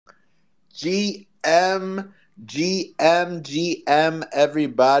GM,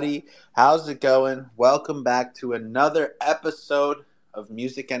 everybody. How's it going? Welcome back to another episode of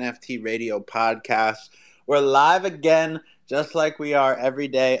Music NFT Radio Podcast. We're live again, just like we are every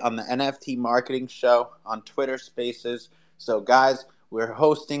day on the NFT Marketing Show on Twitter Spaces. So, guys, we're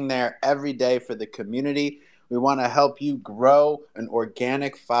hosting there every day for the community. We want to help you grow an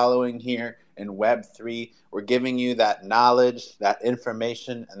organic following here in Web3. We're giving you that knowledge, that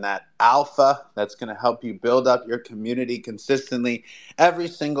information, and that alpha that's going to help you build up your community consistently every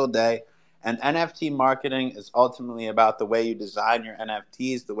single day. And NFT marketing is ultimately about the way you design your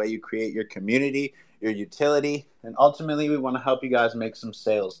NFTs, the way you create your community, your utility, and ultimately we want to help you guys make some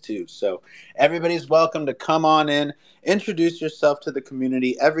sales too. So everybody's welcome to come on in, introduce yourself to the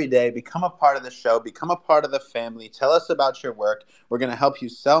community every day, become a part of the show, become a part of the family, tell us about your work. We're going to help you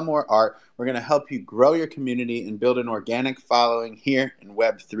sell more art. We're going to help you grow your community and build an organic following here in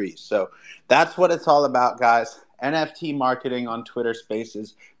Web3. So that's what it's all about, guys. NFT marketing on Twitter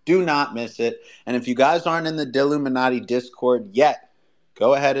Spaces. Do not miss it. And if you guys aren't in the Dilluminati Discord yet,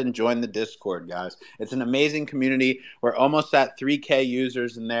 go ahead and join the Discord, guys. It's an amazing community. We're almost at 3K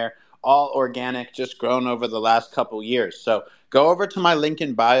users in there, all organic, just grown over the last couple years. So go over to my link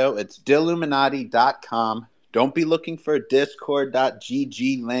in bio. It's dilluminati.com. Don't be looking for a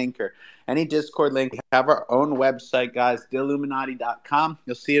discord.gg link or any Discord link. We have our own website, guys, dilluminati.com.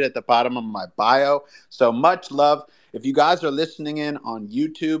 You'll see it at the bottom of my bio. So much love. If you guys are listening in on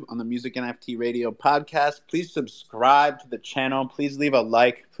YouTube on the Music NFT Radio Podcast, please subscribe to the channel. Please leave a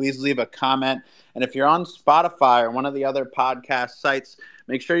like. Please leave a comment. And if you're on Spotify or one of the other podcast sites,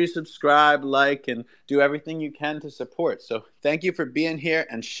 make sure you subscribe, like, and do everything you can to support. So thank you for being here.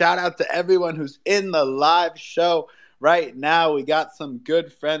 And shout out to everyone who's in the live show right now. We got some good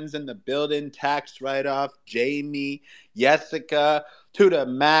friends in the building. Tax Write-Off, Jamie, Jessica, Tuda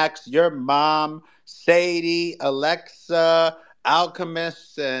Max, your mom, Sadie, Alexa,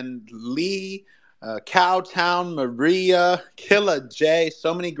 Alchemist, and Lee, Cowtown, Maria, Killa J.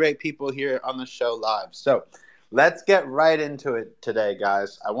 So many great people here on the show live. So let's get right into it today,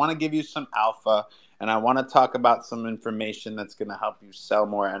 guys. I want to give you some alpha, and I want to talk about some information that's going to help you sell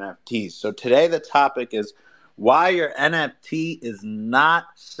more NFTs. So today the topic is why your NFT is not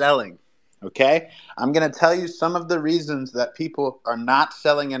selling. Okay, I'm going to tell you some of the reasons that people are not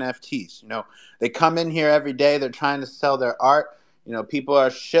selling NFTs. They come in here every day, they're trying to sell their art. People are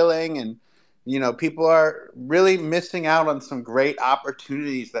shilling and, people are really missing out on some great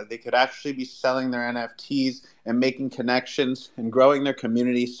opportunities that they could actually be selling their NFTs and making connections and growing their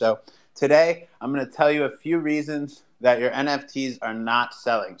community. So today, I'm going to tell you a few reasons that your NFTs are not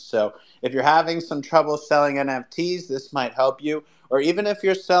selling. So if you're having some trouble selling NFTs, this might help you. Or even if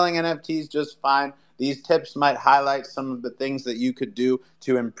you're selling NFTs just fine, these tips might highlight some of the things that you could do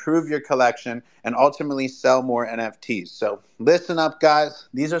to improve your collection and ultimately sell more NFTs. So listen up, guys.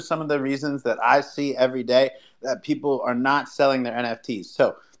 These are some of the reasons that I see every day that people are not selling their NFTs.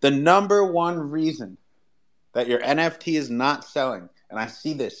 So the number one reason that your NFT is not selling, and I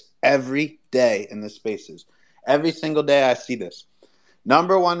see this every day in the spaces. Every single day I see this.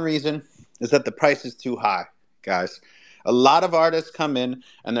 Number one reason is that the price is too high, guys. A lot of artists come in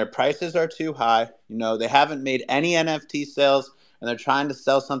and their prices are too high. They haven't made any NFT sales and they're trying to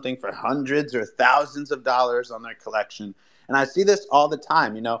sell something for hundreds or thousands of dollars on their collection. And I see this all the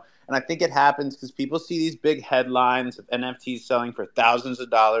time, and I think it happens because people see these big headlines of NFTs selling for thousands of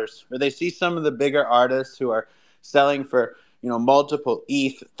dollars, or they see some of the bigger artists who are selling for multiple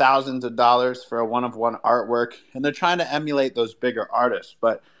ETH, thousands of dollars for a one-of-one artwork, and they're trying to emulate those bigger artists.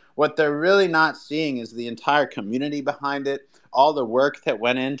 But what they're really not seeing is the entire community behind it, all the work that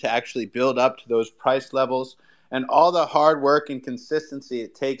went in to actually build up to those price levels, and all the hard work and consistency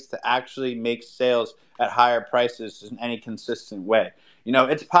it takes to actually make sales at higher prices in any consistent way.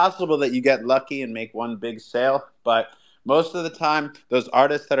 It's possible that you get lucky and make one big sale, but most of the time, those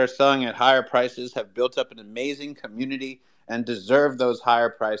artists that are selling at higher prices have built up an amazing community and deserve those higher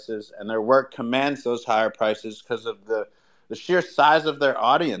prices, and their work commands those higher prices because of the sheer size of their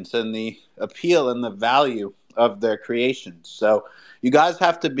audience and the appeal and the value of their creations. So you guys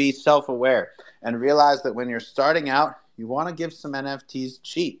have to be self-aware and realize that when you're starting out, you want to give some NFTs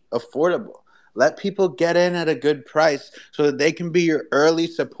cheap, affordable. Let people get in at a good price so that they can be your early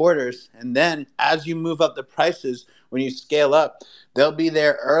supporters. And then as you move up the prices, when you scale up, they'll be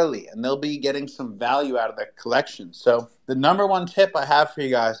there early and they'll be getting some value out of their collection. So the number one tip I have for you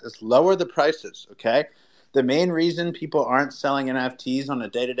guys is lower the prices, okay? The main reason people aren't selling NFTs on a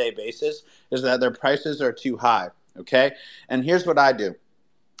day-to-day basis is that their prices are too high, okay? And here's what I do.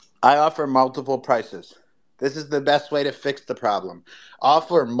 I offer multiple prices. This is the best way to fix the problem.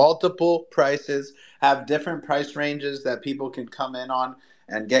 Offer multiple prices, have different price ranges that people can come in on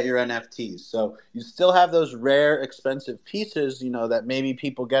and get your NFTs. So you still have those rare, expensive pieces, that maybe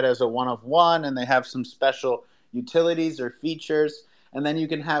people get as a one of one and they have some special utilities or features. And then you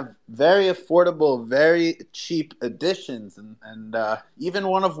can have very affordable, very cheap editions and even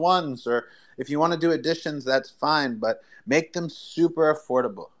one of ones. Or if you want to do editions, that's fine. But make them super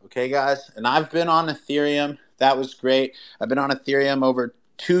affordable. Okay, guys? And I've been on Ethereum. That was great. I've been on Ethereum over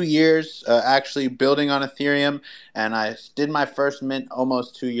 2 years, actually building on Ethereum. And I did my first mint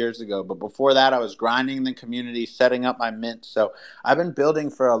almost 2 years ago. But before that, I was grinding the community, setting up my mint. So I've been building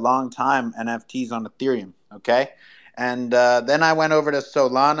for a long time NFTs on Ethereum. Okay. And then I went over to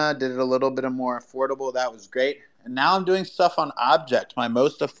Solana, did it a little bit more affordable. That was great. And now I'm doing stuff on Object, my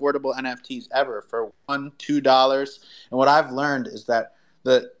most affordable NFTs ever, for $1, $2. And what I've learned is that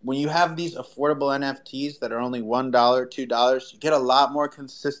when you have these affordable NFTs that are only $1, $2, you get a lot more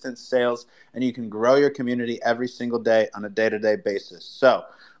consistent sales, and you can grow your community every single day on a day-to-day basis. So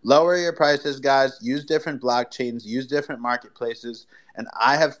lower your prices, guys. Use different blockchains. Use different marketplaces. And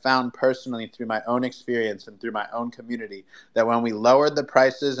I have found personally through my own experience and through my own community that when we lowered the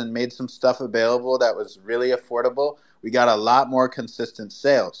prices and made some stuff available that was really affordable, we got a lot more consistent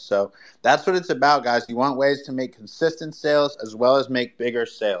sales. So that's what it's about, guys. You want ways to make consistent sales as well as make bigger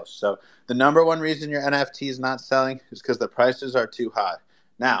sales. So the number one reason your NFT is not selling is because the prices are too high.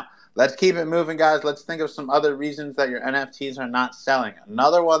 Now, let's keep it moving, guys. Let's think of some other reasons that your NFTs are not selling.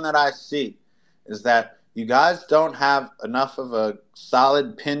 Another one that I see is that you guys don't have enough of a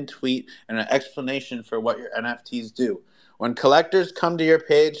solid pinned tweet and an explanation for what your NFTs do. When collectors come to your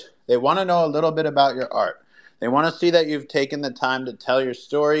page, they want to know a little bit about your art. They want to see that you've taken the time to tell your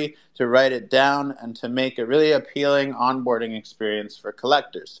story, to write it down, and to make a really appealing onboarding experience for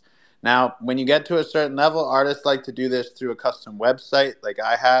collectors. Now, when you get to a certain level, artists like to do this through a custom website like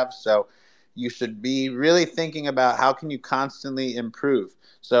I have, so you should be really thinking about how can you constantly improve.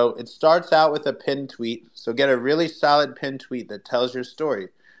 So it starts out with a pinned tweet. So get a really solid pinned tweet that tells your story,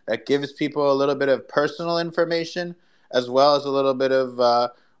 that gives people a little bit of personal information as well as a little bit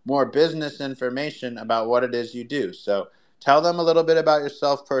of more business information about what it is you do. So tell them a little bit about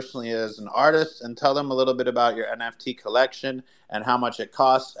yourself personally as an artist, and tell them a little bit about your NFT collection and how much it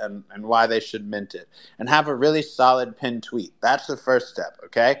costs and why they should mint it. And have a really solid pinned tweet. That's the first step,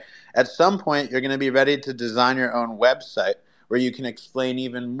 okay? At some point, you're going to be ready to design your own website where you can explain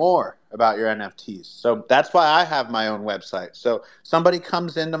even more about your NFTs. So that's why I have my own website. So somebody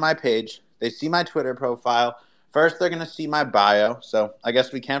comes into my page, they see my Twitter profile. First, they're going to see my bio. So I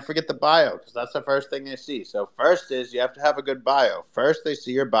guess we can't forget the bio because that's the first thing they see. So first is you have to have a good bio. First, they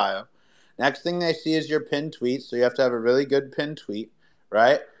see your bio. Next thing they see is your pinned tweet. So you have to have a really good pinned tweet,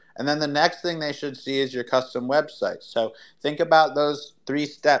 right? And then the next thing they should see is your custom website. So think about those 3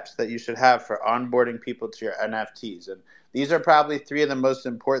 steps that you should have for onboarding people to your NFTs. And these are probably 3 of the most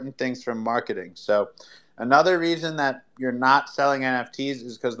important things from marketing. So another reason that you're not selling NFTs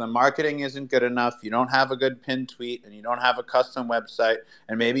is because the marketing isn't good enough. You don't have a good pinned tweet, and you don't have a custom website,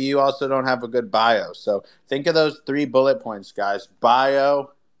 and maybe you also don't have a good bio. So think of those 3 bullet points, guys.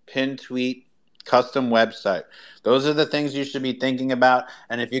 Bio, pinned tweet, custom website. Those are the things you should be thinking about.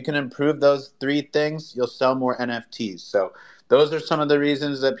 And if you can improve those 3 things, you'll sell more NFTs. So those are some of the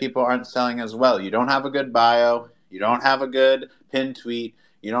reasons that people aren't selling as well. You don't have a good bio. You don't have a good pinned tweet.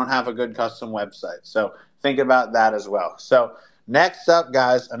 You don't have a good custom website. So think about that as well. So next up,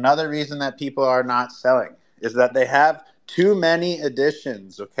 guys, another reason that people are not selling is that they have too many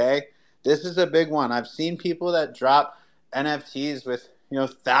editions, okay? This is a big one. I've seen people that drop NFTs with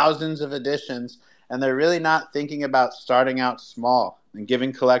thousands of editions, and they're really not thinking about starting out small and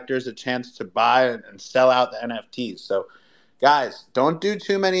giving collectors a chance to buy and sell out the NFTs. So guys, don't do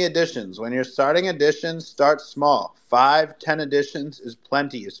too many editions. When you're starting editions, start small. 5, 10 editions is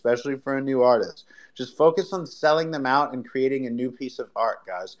plenty, especially for a new artist. Just focus on selling them out and creating a new piece of art,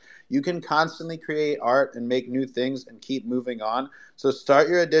 guys. You can constantly create art and make new things and keep moving on. So start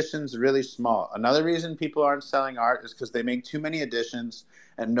your editions really small. Another reason people aren't selling art is because they make too many editions,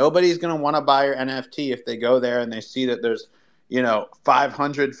 and nobody's going to want to buy your NFT if they go there and they see that there's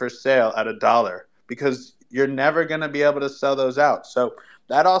 500 for sale at $1, because you're never going to be able to sell those out. So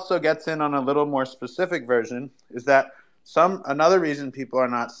that also gets in on a little more specific version, is that another reason people are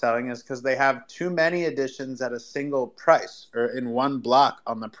not selling is because they have too many editions at a single price or in one block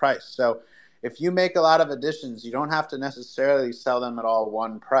on the price. So if you make a lot of editions, you don't have to necessarily sell them at all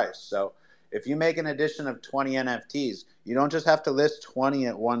one price. So if you make an edition of 20 NFTs, you don't just have to list 20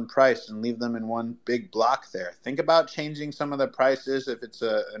 at one price and leave them in one big block there. Think about changing some of the prices if it's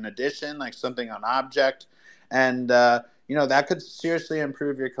an edition, like something on Object, and that could seriously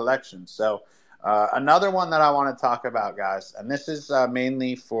improve your collection. So another one that I want to talk about, guys, and this is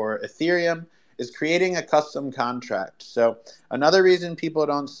mainly for Ethereum, is creating a custom contract. So another reason people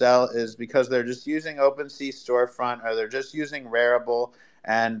don't sell is because they're just using OpenSea storefront, or they're just using Rarible.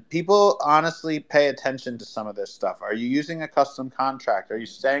 And people honestly pay attention to some of this stuff. Are you using a custom contract? Are you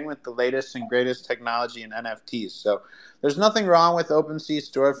staying with the latest and greatest technology in NFTs? So there's nothing wrong with OpenSea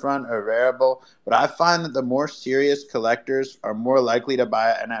storefront or Rarible, but I find that the more serious collectors are more likely to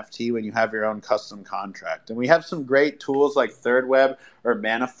buy an NFT when you have your own custom contract. And we have some great tools like ThirdWeb or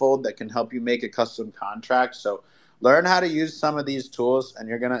Manifold that can help you make a custom contract. So learn how to use some of these tools, and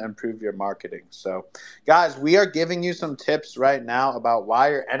you're going to improve your marketing. So, guys, we are giving you some tips right now about why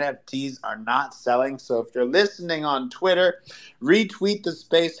your NFTs are not selling. So if you're listening on Twitter, retweet the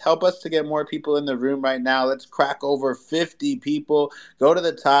space. Help us to get more people in the room right now. Let's crack over 50 people. Go to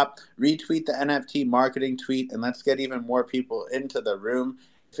the top, retweet the NFT marketing tweet, and let's get even more people into the room.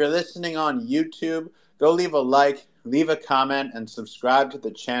 If you're listening on YouTube, go leave a like, leave a comment, and subscribe to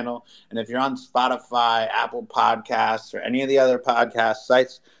the channel. And if you're on Spotify, Apple Podcasts, or any of the other podcast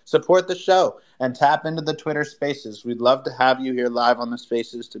sites, support the show and tap into the Twitter Spaces. We'd love to have you here live on the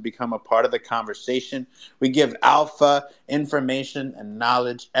Spaces to become a part of the conversation. We give alpha information and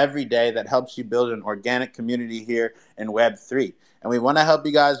knowledge every day that helps you build an organic community here in Web3. And we want to help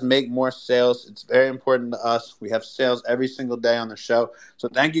you guys make more sales. It's very important to us. We have sales every single day on the show. So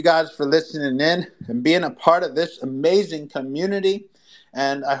thank you guys for listening in and being a part of this amazing community.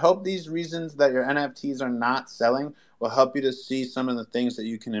 And I hope these reasons that your NFTs are not selling will help you to see some of the things that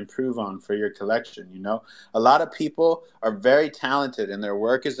you can improve on for your collection. A lot of people are very talented and their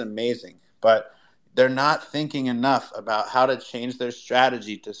work is amazing, but they're not thinking enough about how to change their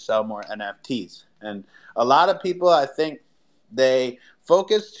strategy to sell more NFTs. And a lot of people, I think, they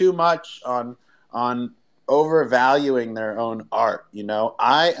focus too much on overvaluing their own art.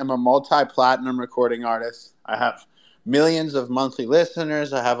 I am a multi-platinum recording artist. I have millions of monthly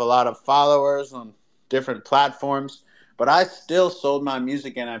listeners. I have a lot of followers on different platforms, but I still sold my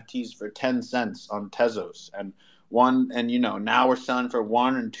music NFTs for 10 cents on Tezos, and now we're selling for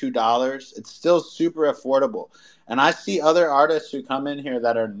 $1 and $2. It's still super affordable. And I see other artists who come in here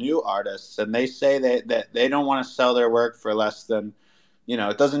that are new artists, and they say that they don't want to sell their work for less than,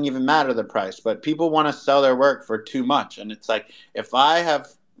 it doesn't even matter the price, but people want to sell their work for too much. And it's like, if I have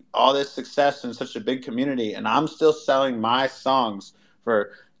all this success in such a big community and I'm still selling my songs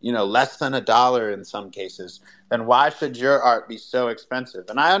for, less than $1 in some cases, then why should your art be so expensive?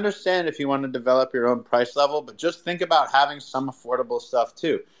 And I understand if you want to develop your own price level, but just think about having some affordable stuff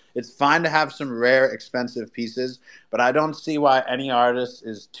too. It's fine to have some rare, expensive pieces, but I don't see why any artist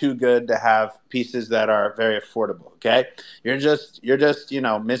is too good to have pieces that are very affordable. Okay, you're just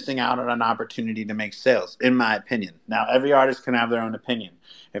missing out on an opportunity to make sales, in my opinion. Now, every artist can have their own opinion.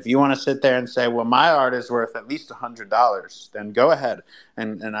 If you want to sit there and say, well, my art is worth at least $100, then go ahead.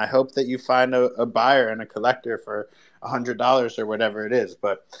 And I hope that you find a buyer and a collector for $100 or whatever it is.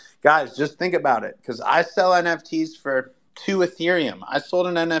 But guys, just think about it, because I sell NFTs for 2 Ethereum. I sold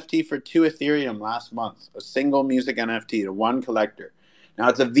an NFT for 2 Ethereum last month, a single music NFT to one collector. Now,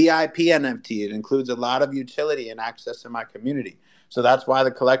 it's a VIP NFT. It includes a lot of utility and access to my community. So that's why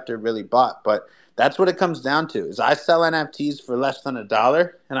the collector really bought. But that's what it comes down to, is I sell NFTs for less than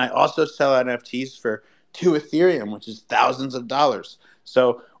 $1, and I also sell NFTs for 2 Ethereum, which is thousands of dollars.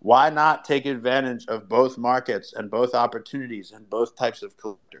 So why not take advantage of both markets and both opportunities and both types of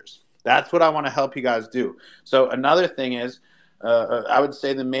collectors? That's what I want to help you guys do. So another thing is, I would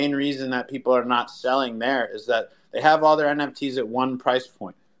say the main reason that people are not selling there is that they have all their NFTs at one price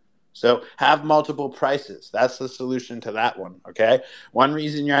point. So have multiple prices. That's the solution to that one, okay? One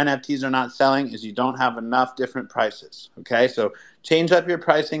reason your NFTs are not selling is you don't have enough different prices, okay? So change up your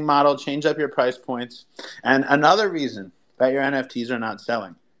pricing model, change up your price points. And another reason that your NFTs are not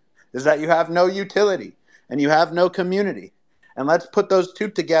selling is that you have no utility and you have no community. And let's put those two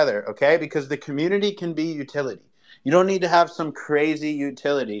together, okay? Because the community can be utility. You don't need to have some crazy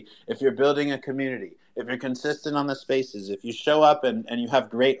utility if you're building a community. If you're consistent on the spaces, if you show up and you have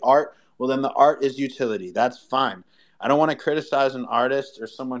great art, well, then the art is utility. That's fine. I don't want to criticize an artist or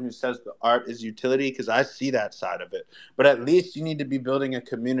someone who says the art is utility, because I see that side of it. But at least you need to be building a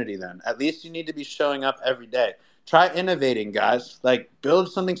community then. At least you need to be showing up every day. Try innovating, guys. Like,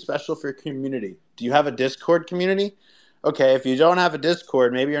 build something special for your community. Do you have a Discord community? Okay, if you don't have a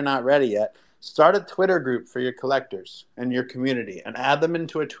Discord, maybe you're not ready yet. Start a Twitter group for your collectors and your community and add them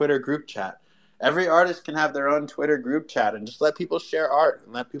into a Twitter group chat. Every artist can have their own Twitter group chat, and just let people share art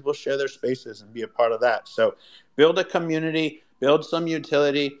and let people share their spaces and be a part of that. So build a community, Build some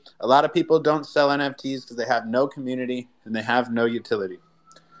utility. A lot of people don't sell NFTs because they have no community and they have no utility.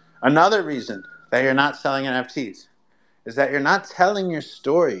 Another reason that you're not selling NFTs is that you're not telling your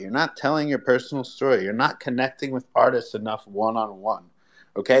story. You're not telling your personal story. You're not connecting with artists enough one-on-one.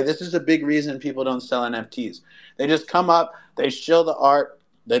 Okay, this is a big reason people don't sell NFTs. They just come up, they show the art,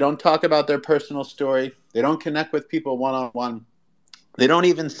 they don't talk about their personal story, they don't connect with people one-on-one. They don't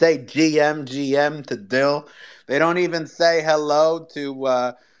even say GM to Dill. They don't even say hello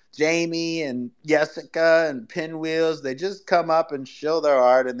to Jamie and Jessica and Pinwheels. They just come up and show their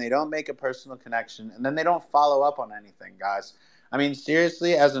art and they don't make a personal connection. And then they don't follow up on anything, guys. I mean,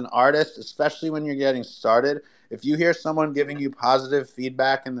 seriously, as an artist, especially when you're getting started, if you hear someone giving you positive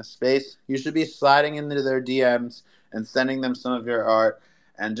feedback in the space, you should be sliding into their DMs and sending them some of your art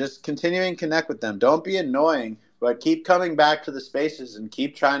and just continuing to connect with them. Don't be annoying, but keep coming back to the spaces and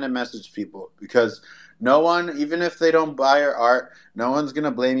keep trying to message people, because no one, even if they don't buy your art, no one's going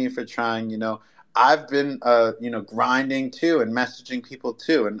to blame you for trying. I've been, grinding too and messaging people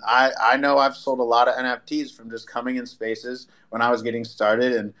too. And I know I've sold a lot of NFTs from just coming in spaces when I was getting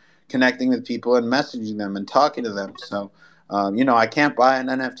started and connecting with people and messaging them and talking to them. So, I can't buy an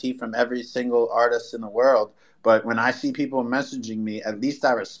NFT from every single artist in the world. But when I see people messaging me, at least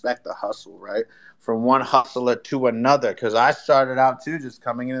I respect the hustle, right? From one hustler to another, because I started out too just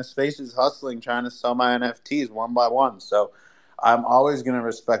coming into spaces hustling, trying to sell my NFTs one by one. So I'm always going to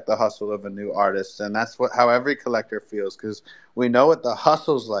respect the hustle of a new artist, and that's how every collector feels, because we know what the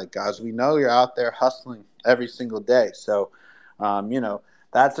hustle's like, guys. We know you're out there hustling every single day. So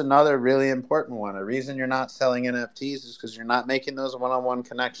that's another really important one. A reason you're not selling NFTs is because you're not making those one-on-one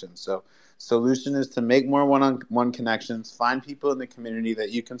connections. So solution is to make more one-on-one connections, find people in the community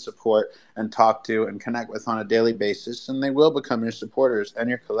that you can support and talk to and connect with on a daily basis, and they will become your supporters and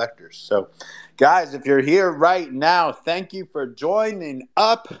your collectors. So guys, if you're here right now, thank you for joining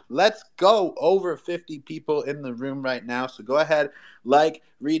up. Let's go. Over 50 people in the room right now. So go ahead, like,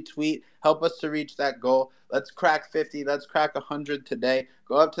 retweet, help us to reach that goal. Let's crack 50. Let's crack 100 today.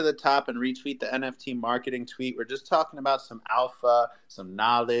 Go up to the top and retweet the NFT marketing tweet. We're just talking about some alpha, some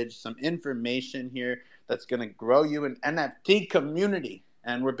knowledge, some information here that's going to grow you an NFT community.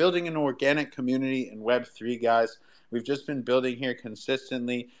 And we're building an organic community in Web3, guys. We've just been building here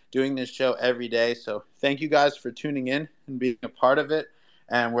consistently, doing this show every day. So thank you guys for tuning in and being a part of it.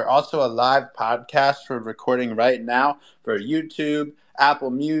 And we're also a live podcast we're recording right now for YouTube, Apple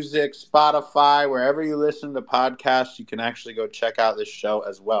Music, Spotify, wherever you listen to podcasts, you can actually go check out this show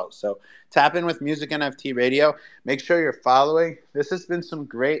as well. So tap in with Music NFT Radio. Make sure you're following. This has been some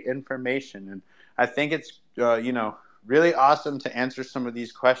great information. And I think it's, really awesome to answer some of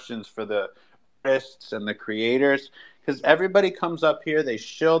these questions for the artists and the creators, because everybody comes up here, they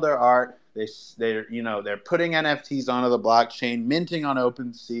show their art, they're putting NFTs onto the blockchain, minting on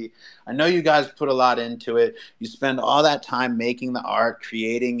OpenSea. I know you guys put a lot into it. You spend all that time making the art,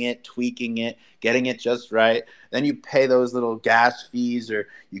 creating it, tweaking it, getting it just right. Then you pay those little gas fees, or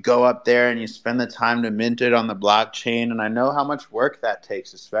you go up there and you spend the time to mint it on the blockchain. And I know how much work that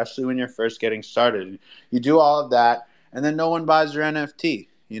takes, especially when you're first getting started. You do all of that, and then no one buys your NFT.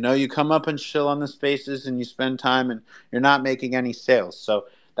 You come up and chill on the spaces and you spend time and you're not making any sales. So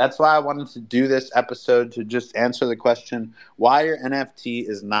that's why I wanted to do this episode, to just answer the question why your NFT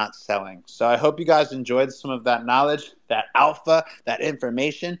is not selling. So I hope you guys enjoyed some of that knowledge, that alpha, that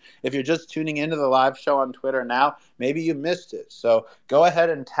information. If you're just tuning into the live show on Twitter now, maybe you missed it. So go ahead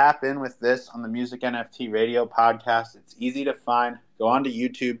and tap in with this on the Music NFT Radio podcast. It's easy to find. Go onto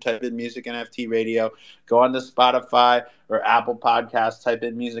YouTube, type in Music NFT Radio. Go onto Spotify or Apple Podcasts, type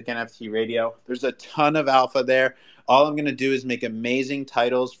in Music NFT Radio. There's a ton of alpha there. All I'm going to do is make amazing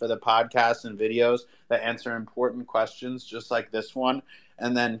titles for the podcasts and videos that answer important questions, just like this one,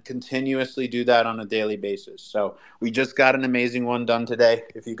 and then continuously do that on a daily basis. So we just got an amazing one done today.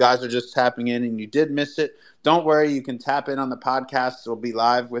 If you guys are just tapping in and you did miss it, don't worry. You can tap in on the podcast. It'll be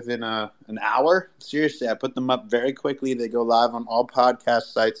live within an hour. Seriously, I put them up very quickly. They go live on all podcast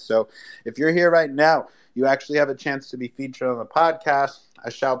sites. So if you're here right now, you actually have a chance to be featured on the podcast. I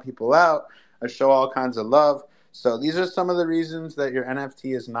shout people out. I show all kinds of love. So these are some of the reasons that your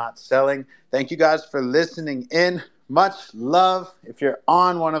NFT is not selling. Thank you guys for listening in. Much love. If you're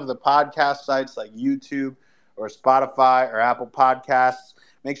on one of the podcast sites like YouTube or Spotify or Apple Podcasts,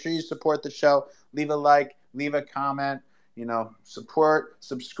 make sure you support the show. Leave a like, leave a comment. support,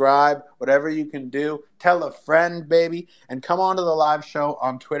 subscribe, whatever you can do. Tell a friend, baby, and come on to the live show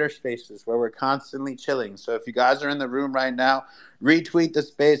on Twitter Spaces where we're constantly chilling. So if you guys are in the room right now, retweet the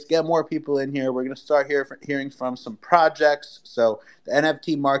space, get more people in here. We're going to start hearing from some projects. So the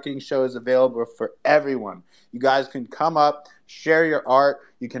NFT marketing show is available for everyone. You guys can come up, share your art.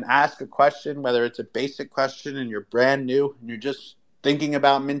 You can ask a question, whether it's a basic question and you're brand new and you're just thinking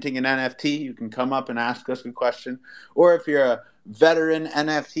about minting an NFT, you can come up and ask us a question. Or if you're a veteran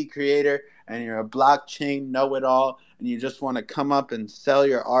NFT creator and you're a blockchain know-it-all and you just want to come up and sell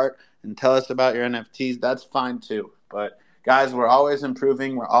your art and tell us about your NFTs, that's fine too. But guys, we're always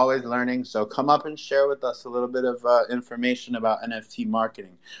improving, we're always learning, so come up and share with us a little bit of information about NFT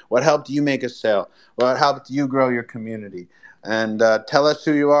marketing. What helped you make a sale? What helped you grow your community? And tell us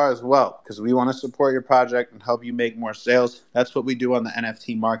who you are as well, because we want to support your project and help you make more sales. That's what we do on the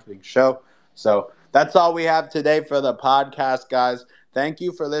NFT marketing show. So that's all we have today for the podcast, guys. Thank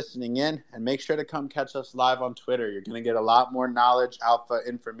you for listening in, and make sure to come catch us live on Twitter. You're going to get a lot more knowledge, alpha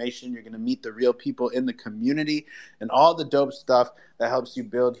information. You're going to meet the real people in the community and all the dope stuff that helps you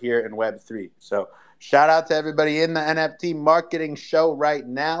build here in Web3. So shout out to everybody in the NFT marketing show right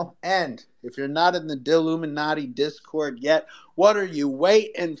now. And if you're not in the Dilluminati Discord yet, what are you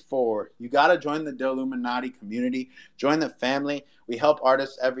waiting for? You got to join the Dilluminati community. Join the family. We help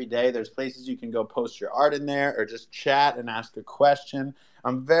artists every day. There's places you can go post your art in there or just chat and ask a question.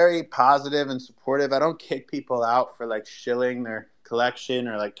 I'm very positive and supportive. I don't kick people out for like shilling their collection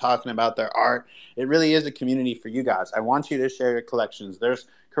or like talking about their art. It really is a community for you guys. I want you to share your collections. There's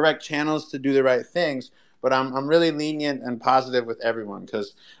correct channels to do the right things, but I'm really lenient and positive with everyone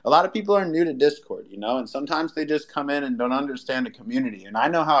because a lot of people are new to Discord, and sometimes they just come in and don't understand the community. And I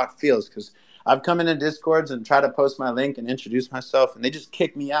know how it feels because I've come into Discords and try to post my link and introduce myself, and they just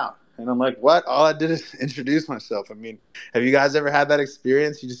kick me out. And I'm like, what? All I did is introduce myself. I mean, have you guys ever had that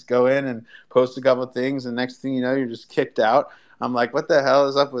experience? You just go in and post a couple of things, and next thing you know, you're just kicked out. I'm like, what the hell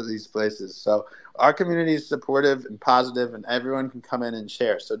is up with these places? So our community is supportive and positive, and everyone can come in and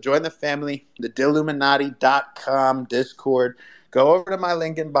share. So join the family, the Dilluminati.com Discord. Go over to my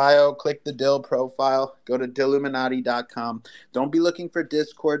link in bio, click the Dill profile, go to Dilluminati.com. Don't be looking for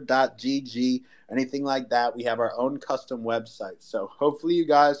Discord.gg, anything like that. We have our own custom website. So hopefully you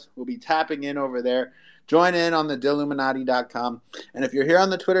guys will be tapping in over there. Join in on the Dilluminati.com. And if you're here on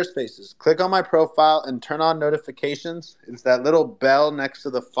the Twitter Spaces, click on my profile and turn on notifications. It's that little bell next to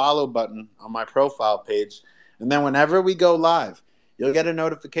the follow button on my profile page. And then whenever we go live, you'll get a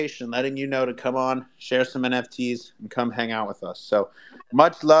notification letting you know to come on, share some NFTs, and come hang out with us. So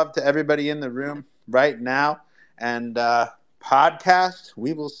much love to everybody in the room right now. And podcast,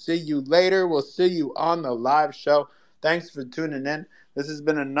 we will see you later. We'll see you on the live show. Thanks for tuning in. This has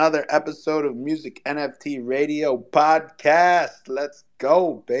been another episode of Music NFT Radio Podcast. Let's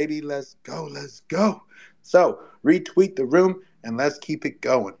go, baby. Let's go. Let's go. So retweet the room and let's keep it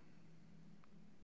going.